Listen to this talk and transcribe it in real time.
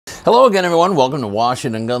Hello again, everyone. Welcome to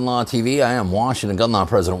Washington Gun Law TV. I am Washington Gun Law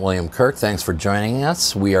President William Kirk. Thanks for joining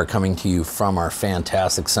us. We are coming to you from our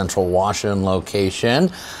fantastic Central Washington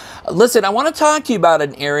location. Listen, I want to talk to you about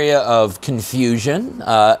an area of confusion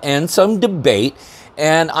and some debate,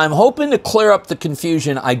 and I'm hoping to clear up the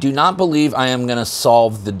confusion. I do not believe I am going to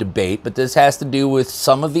solve the debate, but this has to do with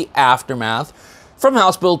some of the aftermath from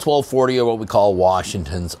House Bill 1240, or what we call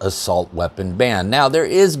Washington's assault weapon ban. Now, there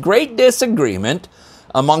is great disagreement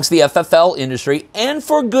amongst the FFL industry, and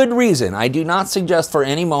for good reason. I do not suggest for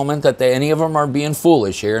any moment that any of them are being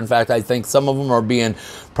foolish here. In fact, I think some of them are being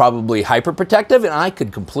probably hyper-protective, and I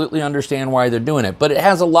could completely understand why they're doing it. But it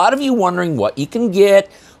has a lot of you wondering what you can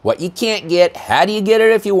get, what you can't get, how do you get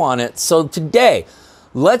it if you want it. So today,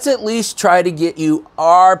 let's at least try to get you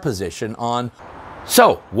our position on,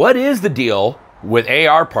 so what is the deal with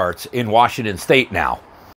AR parts in Washington State now?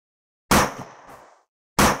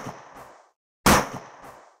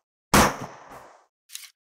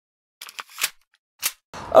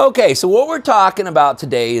 Okay, so what we're talking about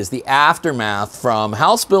today is the aftermath from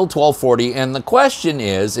House Bill 1240, and the question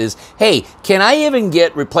is, hey, can I even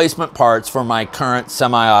get replacement parts for my current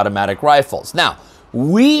semi-automatic rifles? Now,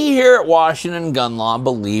 we here at Washington Gun Law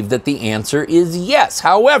believe that the answer is yes.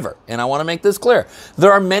 However, and I want to make this clear,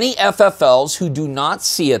 there are many FFLs who do not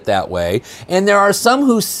see it that way, and there are some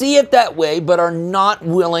who see it that way but are not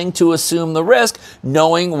willing to assume the risk,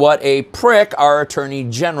 knowing what a prick our Attorney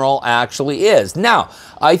General actually is. Now,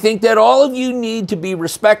 I think that all of you need to be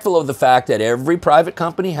respectful of the fact that every private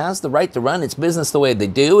company has the right to run its business the way they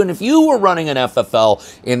do, and if you were running an FFL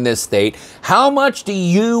in this state, how much do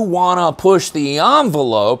you want to push the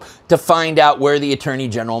envelope to find out where the Attorney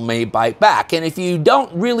General may bite back? And if you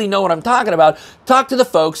don't really know what I'm talking about, talk to the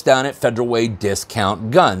folks down at Federal Way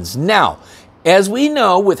Discount Guns. Now, as we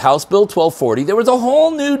know, with House Bill 1240, there was a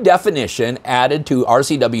whole new definition added to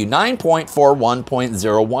RCW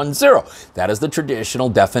 9.41.010. That is the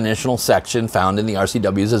traditional definitional section found in the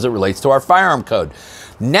RCWs as it relates to our firearm code.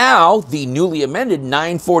 Now, the newly amended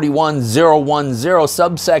 941.010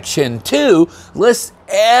 subsection 2 lists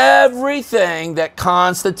everything that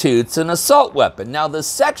constitutes an assault weapon. Now, the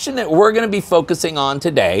section that we're going to be focusing on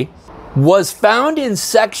today was found in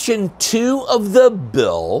section 2 of the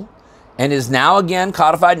bill, and is now again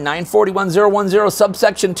codified in 941.010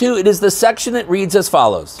 subsection 2. It is the section that reads as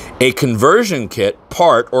follows: a conversion kit,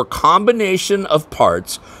 part, or combination of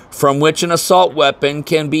parts from which an assault weapon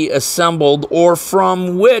can be assembled or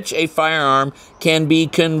from which a firearm can be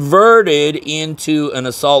converted into an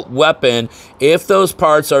assault weapon if those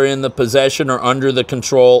parts are in the possession or under the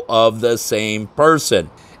control of the same person.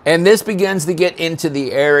 And this begins to get into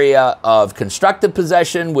the area of constructive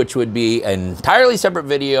possession, which would be an entirely separate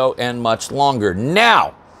video and much longer.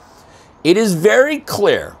 Now, it is very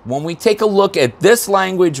clear when we take a look at this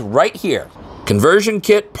language right here: conversion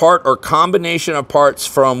kit, part, or combination of parts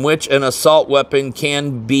from which an assault weapon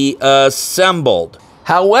can be assembled.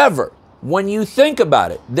 However, when you think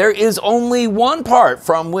about it, there is only one part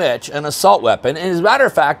from which an assault weapon, and as a matter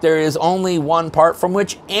of fact, there is only one part from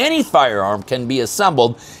which any firearm can be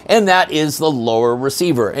assembled, and that is the lower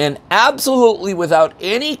receiver. And absolutely without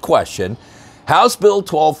any question, House Bill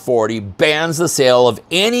 1240 bans the sale of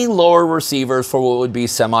any lower receivers for what would be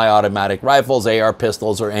semi-automatic rifles, AR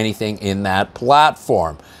pistols, or anything in that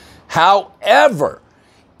platform. However,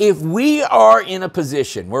 if we are in a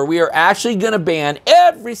position where we are actually going to ban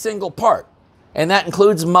every single part, and that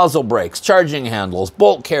includes muzzle brakes, charging handles,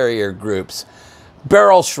 bolt carrier groups,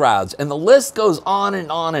 barrel shrouds, and the list goes on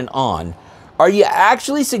and on and on, are you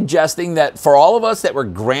actually suggesting that for all of us that were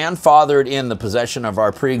grandfathered in the possession of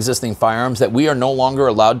our pre-existing firearms, that we are no longer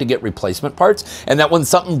allowed to get replacement parts, and that when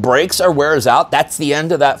something breaks or wears out, that's the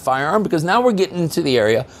end of that firearm? Because now we're getting into the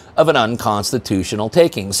area of an unconstitutional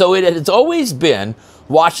taking. So it has always been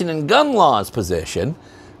Washington Gun Law's position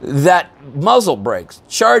that muzzle brakes,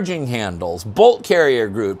 charging handles, bolt carrier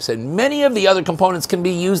groups, and many of the other components can be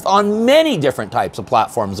used on many different types of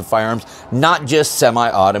platforms of firearms, not just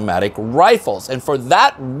semi-automatic rifles. And for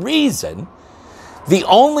that reason, the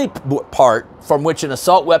only part from which an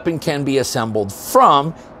assault weapon can be assembled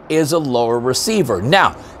from is a lower receiver.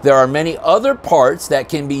 Now, there are many other parts that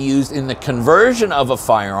can be used in the conversion of a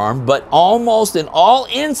firearm, but almost in all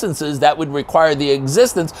instances that would require the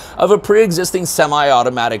existence of a pre-existing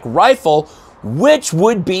semi-automatic rifle, which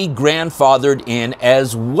would be grandfathered in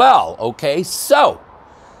as well. Okay, so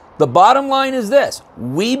the bottom line is this: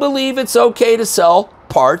 we believe it's okay to sell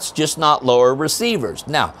parts, just not lower receivers.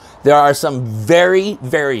 Now, there are some very,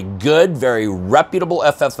 very good, very reputable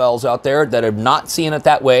FFLs out there that are not seeing it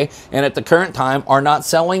that way, and at the current time are not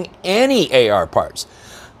selling any AR parts.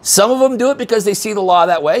 Some of them do it because they see the law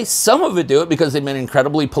that way. Some of it do it because they've been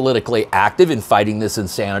incredibly politically active in fighting this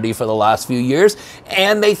insanity for the last few years,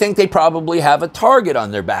 and they think they probably have a target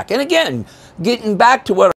on their back. And again, getting back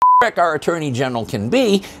to what our Attorney General can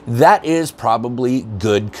be, that is probably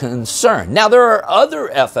good concern. Now, there are other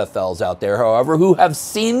FFLs out there, however, who have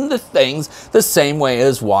seen the things the same way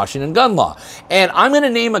as Washington gun law. And I'm going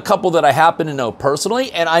to name a couple that I happen to know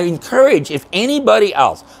personally, and I encourage, if anybody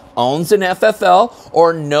else owns an FFL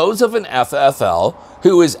or knows of an FFL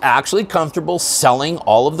who is actually comfortable selling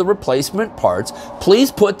all of the replacement parts,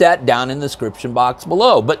 please put that down in the description box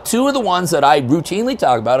below. But two of the ones that I routinely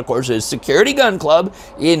talk about, of course, is Security Gun Club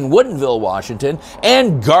in Woodinville, Washington,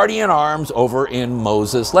 and Guardian Arms over in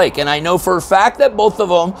Moses Lake. And I know for a fact that both of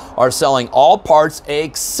them are selling all parts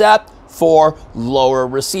except for lower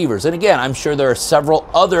receivers. And again, I'm sure there are several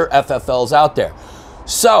other FFLs out there.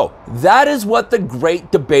 So that is what the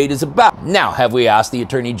great debate is about. Now, have we asked the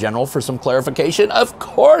Attorney General for some clarification? Of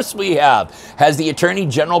course we have. Has the Attorney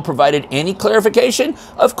General provided any clarification?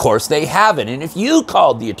 Of course they haven't. And if you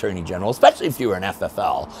called the Attorney General, especially if you were an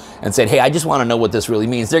FFL, and said, hey, I just want to know what this really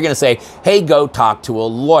means, they're going to say, hey, go talk to a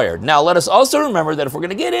lawyer. Now, let us also remember that if we're going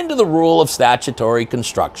to get into the rule of statutory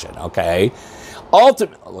construction, okay,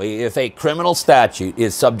 ultimately, if a criminal statute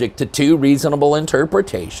is subject to two reasonable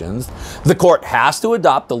interpretations, the court has to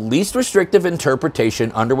adopt the least restrictive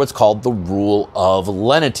interpretation under what's called the rule of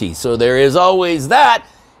lenity. So there is always that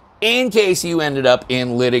in case you ended up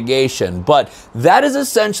in litigation. But that is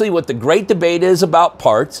essentially what the great debate is about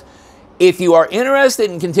parts. If you are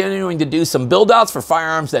interested in continuing to do some build-outs for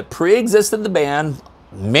firearms that pre-existed the ban,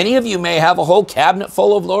 many of you may have a whole cabinet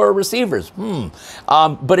full of lower receivers.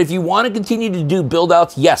 But if you want to continue to do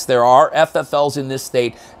build-outs, yes, there are FFLs in this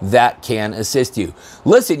state that can assist you.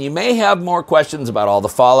 Listen, you may have more questions about all the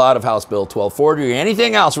fallout of House Bill 1240 or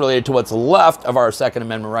anything else related to what's left of our Second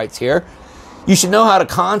Amendment rights here. You should know how to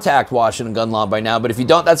contact Washington gun law by now, but if you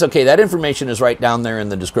don't, that's okay. That information is right down there in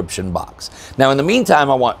the description box. Now, in the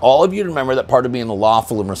meantime, I want all of you to remember that part of being a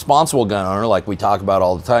lawful and responsible gun owner, like we talk about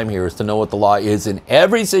all the time here, is to know what the law is in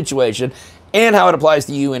every situation and how it applies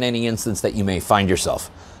to you in any instance that you may find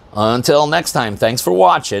yourself. Until next time, thanks for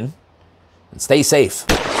watching and stay safe.